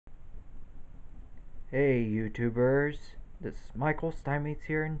Hey YouTubers, this is Michael Steinmetz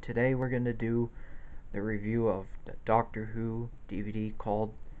here, and today we're going to do the review of the Doctor Who DVD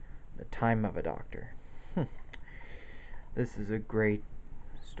called The Time of a Doctor. This is a great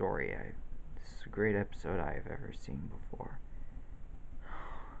story. This is a great episode I have ever seen before.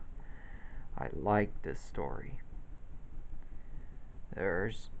 I like this story.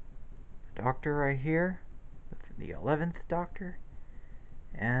 There's the Doctor right here, the 11th Doctor,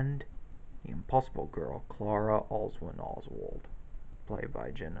 and the Impossible Girl, Clara Oswin Oswald, played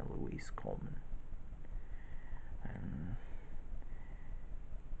by Jenna Louise Coleman. And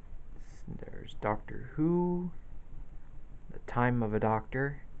there's Doctor Who, The Time of a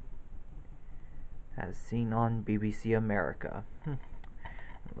Doctor, as seen on BBC America.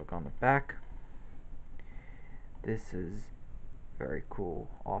 Look on the back. This is very cool,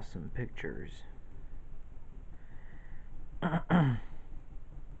 awesome pictures.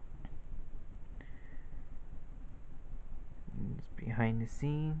 Behind the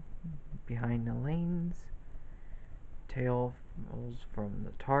scene, behind the lanes, tales from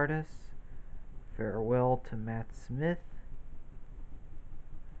the TARDIS, farewell to Matt Smith,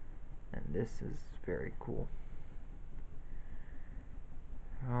 and this is very cool.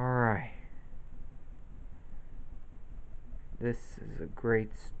 Alright, this is a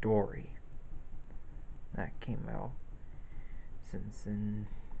great story that came out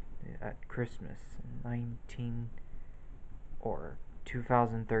at Christmas in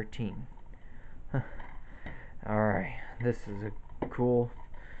 2013. Alright, this is a cool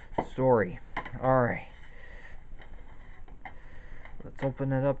story. Alright, let's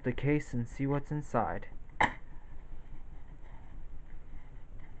open it up the case and see what's inside.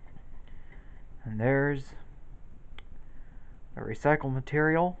 And there's a recycled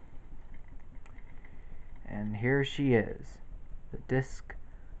material, and here she is, the disc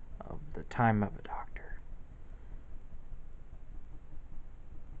of The Time of a Doctor.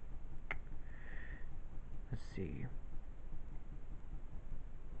 Let's see.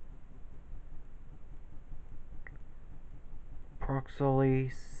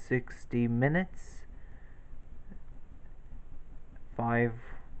 Approximately 60 minutes,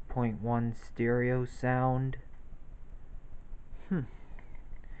 5.1 stereo sound.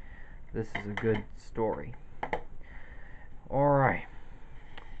 This is a good story. Alright.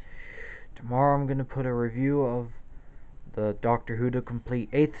 Tomorrow I'm going to put a review of the Doctor Who The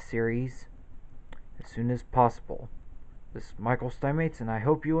Complete 8th series as soon as possible. This is Michael Steinmetz, and I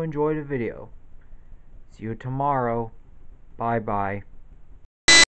hope you enjoyed the video. See you tomorrow. Bye bye.